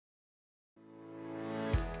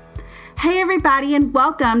Hey everybody, and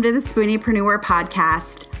welcome to the Spoonieepreneur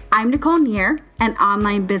podcast. I'm Nicole Neer, an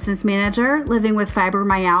online business manager living with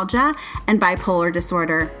fibromyalgia and bipolar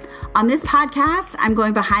disorder. On this podcast, I'm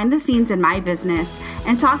going behind the scenes in my business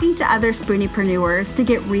and talking to other Spoonieepreneurs to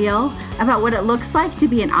get real about what it looks like to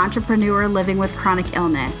be an entrepreneur living with chronic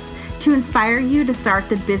illness, to inspire you to start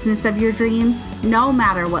the business of your dreams, no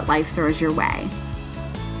matter what life throws your way.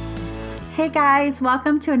 Hey guys,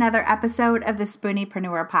 welcome to another episode of the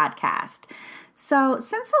Spoonieepreneur podcast. So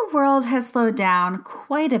since the world has slowed down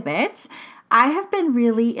quite a bit, I have been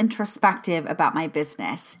really introspective about my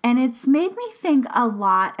business, and it's made me think a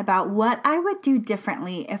lot about what I would do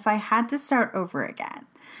differently if I had to start over again.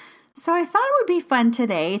 So I thought it would be fun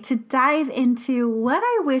today to dive into what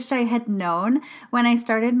I wish I had known when I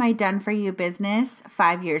started my Done For You business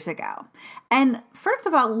 5 years ago. And first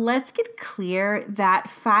of all, let's get clear that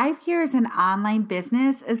 5 years in online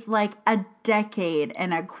business is like a decade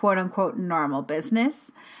in a quote unquote normal business.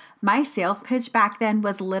 My sales pitch back then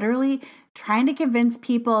was literally trying to convince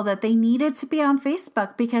people that they needed to be on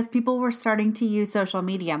Facebook because people were starting to use social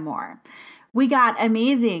media more. We got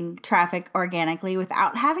amazing traffic organically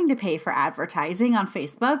without having to pay for advertising on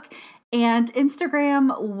Facebook, and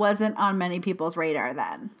Instagram wasn't on many people's radar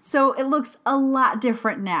then. So it looks a lot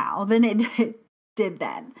different now than it did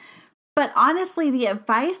then. But honestly, the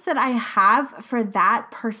advice that I have for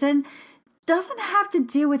that person doesn't have to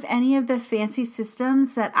do with any of the fancy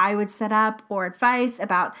systems that I would set up or advice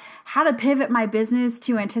about how to pivot my business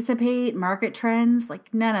to anticipate market trends,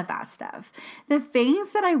 like none of that stuff. The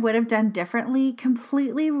things that I would have done differently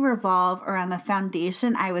completely revolve around the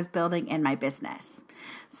foundation I was building in my business.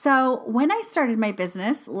 So when I started my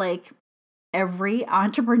business, like every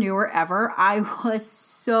entrepreneur ever, I was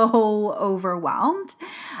so overwhelmed.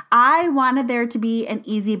 I wanted there to be an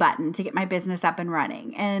easy button to get my business up and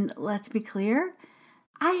running. And let's be clear,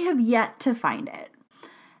 I have yet to find it.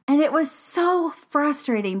 And it was so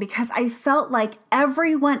frustrating because I felt like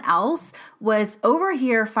everyone else was over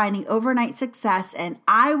here finding overnight success, and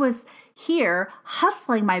I was here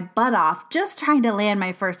hustling my butt off just trying to land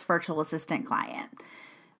my first virtual assistant client.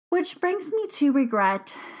 Which brings me to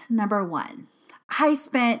regret number one. I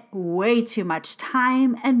spent way too much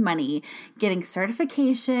time and money getting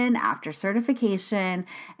certification after certification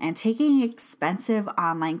and taking expensive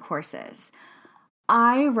online courses.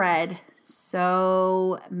 I read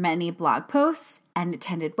so many blog posts and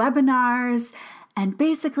attended webinars and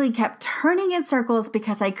basically kept turning in circles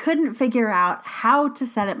because I couldn't figure out how to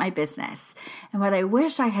set up my business. And what I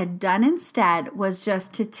wish I had done instead was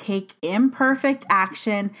just to take imperfect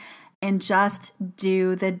action and just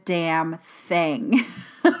do the damn thing.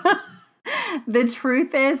 The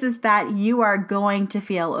truth is that you are going to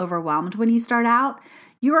feel overwhelmed when you start out.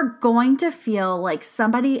 You are going to feel like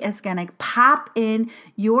somebody is going to pop in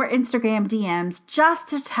your Instagram DMs just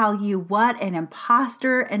to tell you what an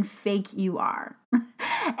imposter and fake you are.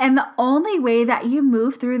 And the only way that you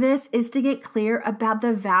move through this is to get clear about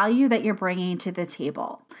the value that you're bringing to the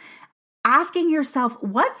table. Asking yourself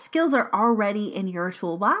what skills are already in your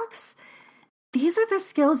toolbox. These are the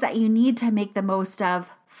skills that you need to make the most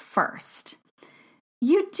of first.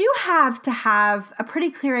 You do have to have a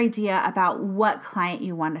pretty clear idea about what client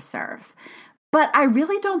you want to serve. But I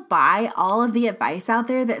really don't buy all of the advice out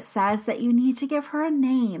there that says that you need to give her a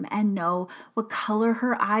name and know what color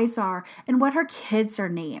her eyes are and what her kids are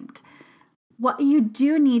named. What you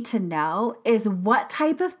do need to know is what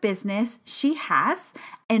type of business she has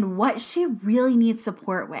and what she really needs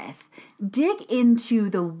support with. Dig into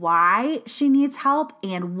the why she needs help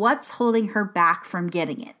and what's holding her back from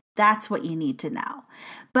getting it. That's what you need to know.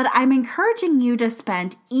 But I'm encouraging you to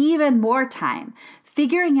spend even more time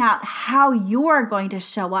figuring out how you're going to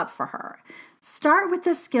show up for her. Start with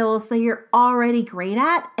the skills that you're already great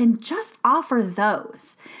at and just offer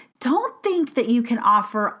those. Don't think that you can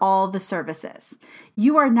offer all the services.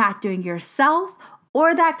 You are not doing yourself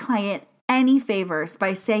or that client any favors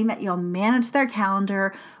by saying that you'll manage their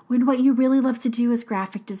calendar when what you really love to do is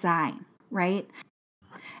graphic design, right?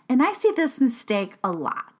 And I see this mistake a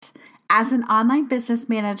lot. As an online business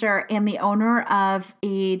manager and the owner of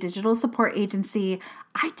a digital support agency,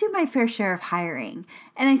 I do my fair share of hiring.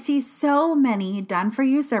 And I see so many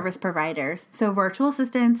done-for-you service providers, so virtual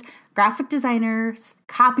assistants, graphic designers,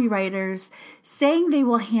 copywriters, saying they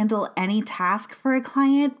will handle any task for a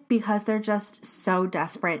client because they're just so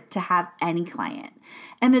desperate to have any client.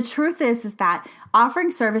 And the truth is that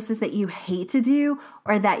offering services that you hate to do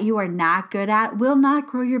or that you are not good at will not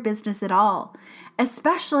grow your business at all,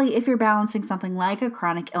 especially if you're balancing something like a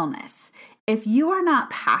chronic illness. If you are not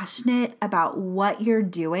passionate about what you're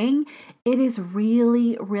doing, it is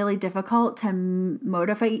really, really difficult to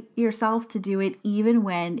motivate yourself to do it even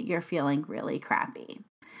when you're feeling really crappy.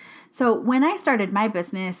 So when I started my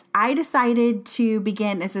business, I decided to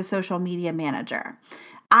begin as a social media manager.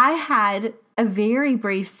 I had a very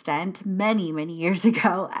brief stint many, many years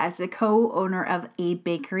ago as the co-owner of a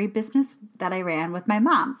bakery business that I ran with my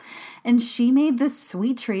mom. And she made the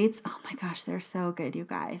sweet treats. Oh my gosh, they're so good, you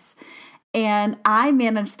guys. And I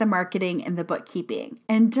managed the marketing and the bookkeeping.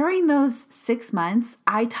 And during those 6 months,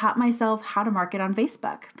 I taught myself how to market on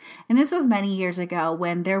Facebook. And this was many years ago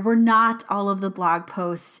when there were not all of the blog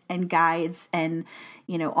posts and guides and,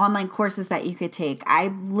 online courses that you could take. I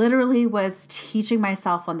literally was teaching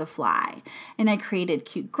myself on the fly. And I created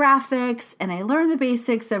cute graphics and I learned the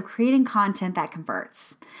basics of creating content that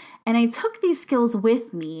converts. And I took these skills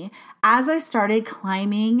with me as I started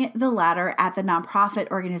climbing the ladder at the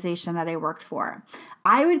nonprofit organization that I worked for.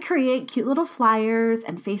 I would create cute little flyers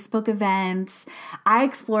and Facebook events. I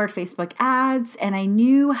explored Facebook ads and I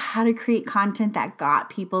knew how to create content that got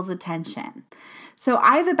people's attention. So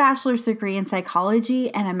I have a bachelor's degree in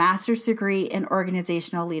psychology and a master's degree in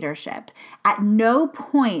organizational leadership. At no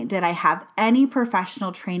point did I have any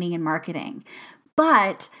professional training in marketing,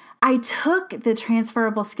 but I took the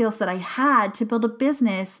transferable skills that I had to build a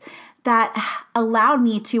business that allowed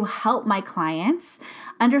me to help my clients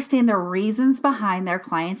understand the reasons behind their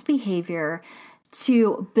clients' behavior,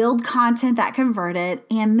 to build content that converted,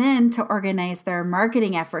 and then to organize their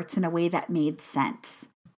marketing efforts in a way that made sense.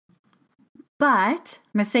 But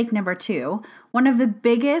mistake number 2, one of the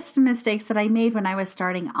biggest mistakes that I made when I was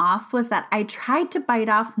starting off was that I tried to bite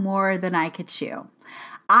off more than I could chew.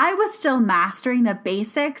 I was still mastering the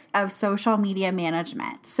basics of social media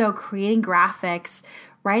management. So creating graphics,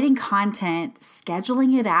 writing content,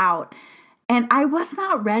 scheduling it out. And I was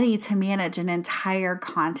not ready to manage an entire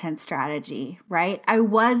content strategy, right? I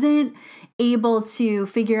wasn't able to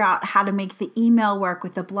figure out how to make the email work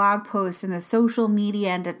with the blog posts and the social media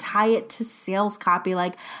and to tie it to sales copy.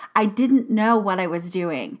 Like, I didn't know what I was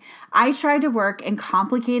doing. I tried to work in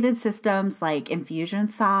complicated systems like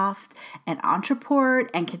Infusionsoft and Ontraport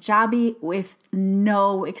and Kajabi with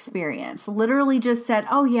no experience. Literally just said,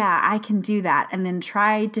 oh yeah, I can do that, and then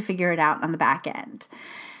tried to figure it out on the back end.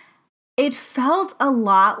 It felt a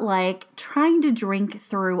lot like trying to drink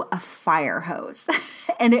through a fire hose,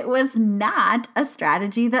 and it was not a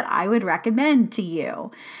strategy that I would recommend to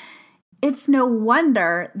you. It's no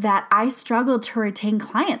wonder that I struggled to retain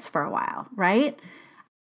clients for a while, right?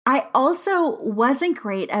 I also wasn't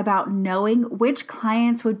great about knowing which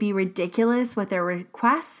clients would be ridiculous with their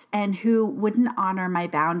requests and who wouldn't honor my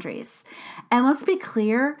boundaries. And let's be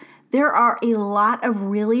clear, there are a lot of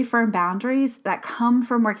really firm boundaries that come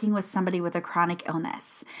from working with somebody with a chronic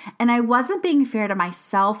illness. And I wasn't being fair to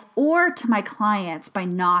myself or to my clients by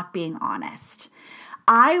not being honest.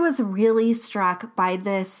 I was really struck by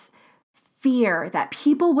this fear that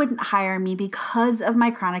people wouldn't hire me because of my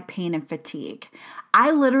chronic pain and fatigue. I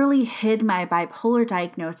literally hid my bipolar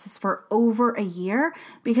diagnosis for over a year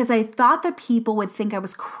because I thought that people would think I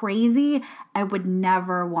was crazy and would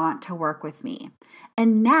never want to work with me.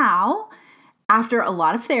 And now, after a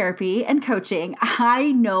lot of therapy and coaching,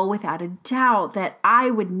 I know without a doubt that I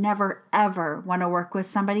would never, ever want to work with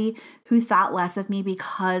somebody who thought less of me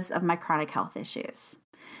because of my chronic health issues.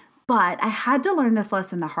 But I had to learn this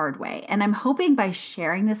lesson the hard way. And I'm hoping by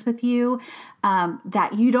sharing this with you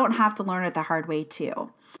that you don't have to learn it the hard way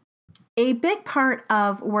too. A big part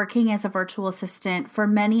of working as a virtual assistant for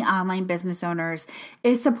many online business owners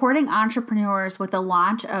is supporting entrepreneurs with the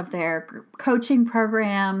launch of their coaching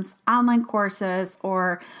programs, online courses,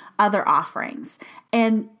 or other offerings.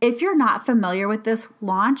 And if you're not familiar with this,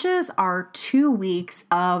 launches are 2 weeks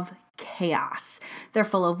of chaos. They're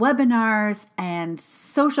full of webinars and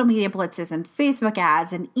social media blitzes and Facebook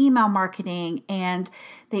ads and email marketing, and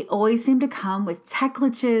they always seem to come with tech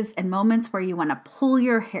glitches and moments where you want to pull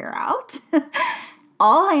your hair out.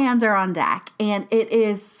 All hands are on deck, and it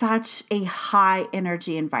is such a high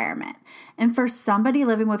energy environment. And for somebody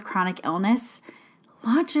living with chronic illness,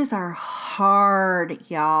 launches are hard,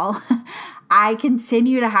 y'all. I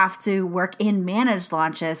continue to have to work in managed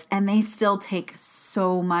launches, and they still take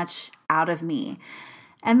so much out of me.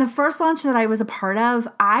 And the first launch that I was a part of,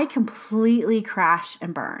 I completely crashed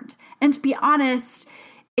and burned. And to be honest,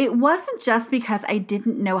 it wasn't just because I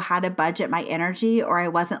didn't know how to budget my energy or I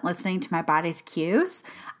wasn't listening to my body's cues.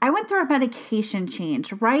 I went through a medication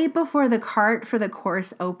change right before the cart for the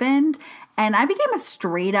course opened, and I became a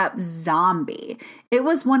straight up zombie. It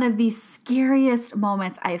was one of the scariest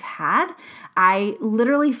moments I've had. I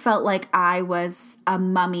literally felt like I was a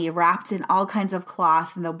mummy wrapped in all kinds of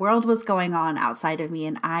cloth, and the world was going on outside of me,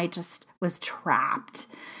 and I just was trapped.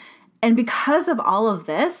 And because of all of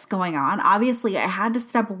this going on, obviously I had to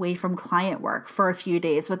step away from client work for a few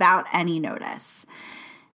days without any notice.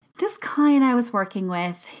 This client I was working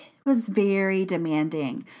with was very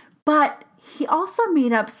demanding, but he also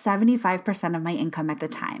made up 75% of my income at the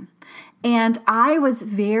time. And I was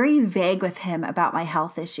very vague with him about my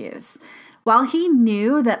health issues. While he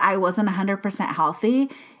knew that I wasn't 100% healthy,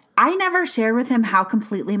 I never shared with him how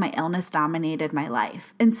completely my illness dominated my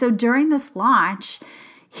life. And so during this launch,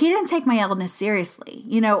 he didn't take my illness seriously.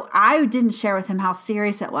 I didn't share with him how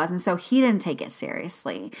serious it was, and so he didn't take it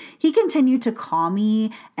seriously. He continued to call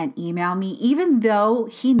me and email me, even though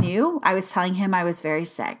he knew I was telling him I was very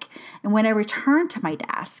sick. And when I returned to my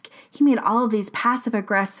desk, he made all of these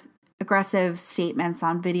passive-aggressive statements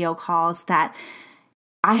on video calls that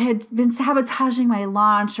I had been sabotaging my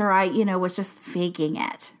launch, or I, was just faking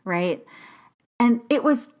it, right? And it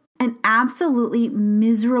was an absolutely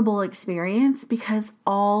miserable experience because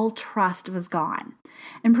all trust was gone.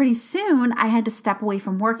 And pretty soon I had to step away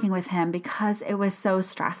from working with him because it was so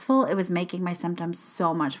stressful. It was making my symptoms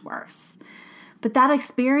so much worse. But that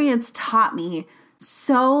experience taught me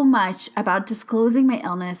so much about disclosing my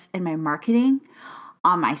illness in my marketing,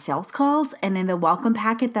 on my sales calls, and in the welcome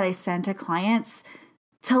packet that I send to clients,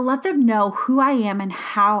 to let them know who I am and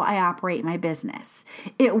how I operate my business.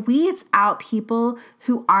 It weeds out people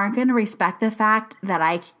who aren't going to respect the fact that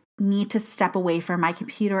I need to step away from my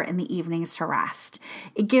computer in the evenings to rest.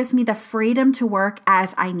 It gives me the freedom to work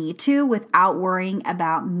as I need to without worrying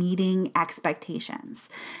about meeting expectations.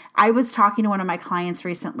 I was talking to one of my clients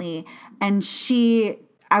recently, and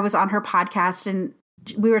I was on her podcast, and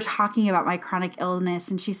we were talking about my chronic illness,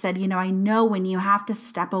 and she said, I know when you have to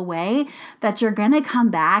step away that you're going to come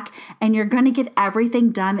back and you're going to get everything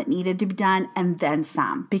done that needed to be done and then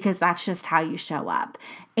some, because that's just how you show up.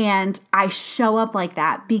 And I show up like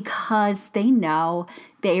that because they know,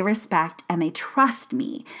 they respect, and they trust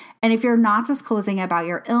me. And if you're not disclosing about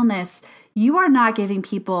your illness, you are not giving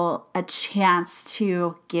people a chance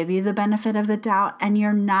to give you the benefit of the doubt, and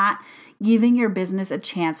you're not giving your business a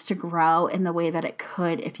chance to grow in the way that it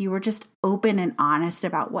could if you were just open and honest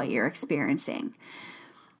about what you're experiencing.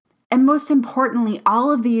 And most importantly,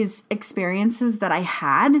 all of these experiences that I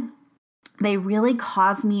had, they really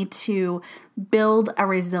caused me to build a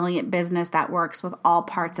resilient business that works with all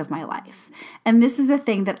parts of my life. And this is the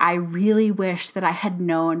thing that I really wish that I had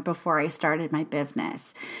known before I started my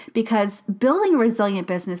business. Because building a resilient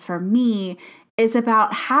business for me is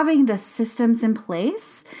about having the systems in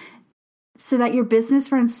place so that your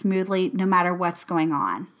business runs smoothly no matter what's going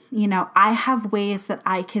on. I have ways that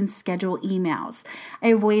I can schedule emails. I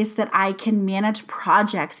have ways that I can manage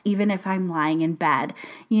projects even if I'm lying in bed.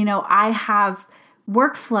 I have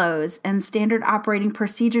workflows and standard operating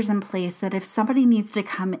procedures in place that if somebody needs to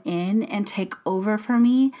come in and take over for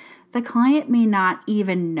me, the client may not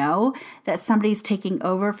even know that somebody's taking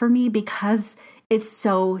over for me because it's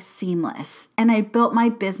so seamless. And I built my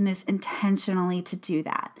business intentionally to do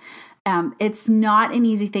that. It's not an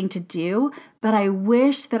easy thing to do, but I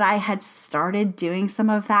wish that I had started doing some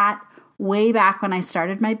of that way back when I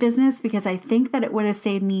started my business, because I think that it would have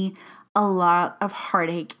saved me a lot of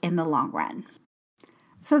heartache in the long run.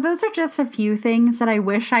 So those are just a few things that I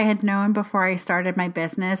wish I had known before I started my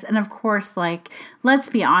business. And of course, let's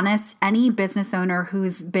be honest, any business owner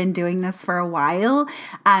who's been doing this for a while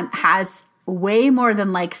has way more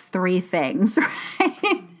than 3 things,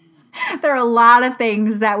 right? There are a lot of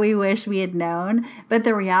things that we wish we had known, but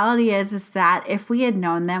the reality is that if we had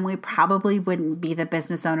known them, we probably wouldn't be the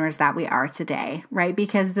business owners that we are today, right?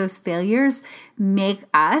 Because those failures make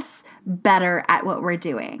us better at what we're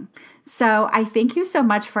doing. So I thank you so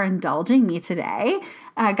much for indulging me today.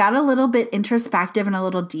 I got a little bit introspective and a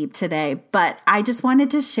little deep today, but I just wanted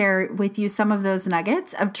to share with you some of those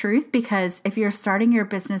nuggets of truth, because if you're starting your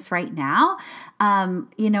business right now,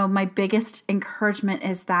 my biggest encouragement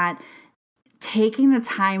is that taking the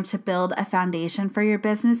time to build a foundation for your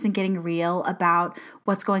business and getting real about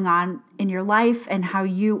what's going on in your life and how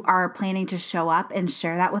you are planning to show up and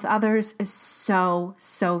share that with others is so,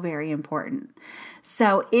 so very important.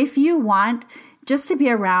 So if you want just to be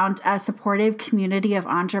around a supportive community of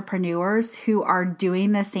entrepreneurs who are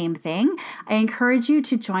doing the same thing, I encourage you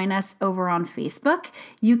to join us over on Facebook.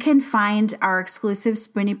 You can find our exclusive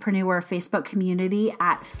Spoonieepreneur Facebook community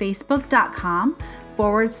at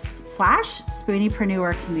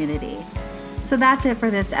facebook.com/Spoonieepreneur community. So that's it for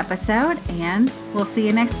this episode, and we'll see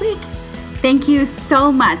you next week. Thank you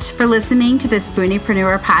so much for listening to the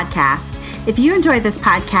Spoonieepreneur podcast. If you enjoyed this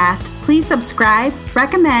podcast, please subscribe,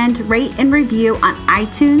 recommend, rate, and review on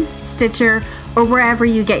iTunes, Stitcher, or wherever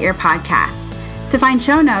you get your podcasts. To find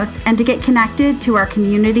show notes and to get connected to our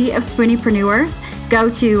community of Spoonieepreneurs, go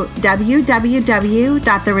to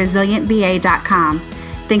www.theresilientva.com.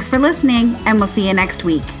 Thanks for listening, and we'll see you next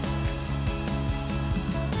week.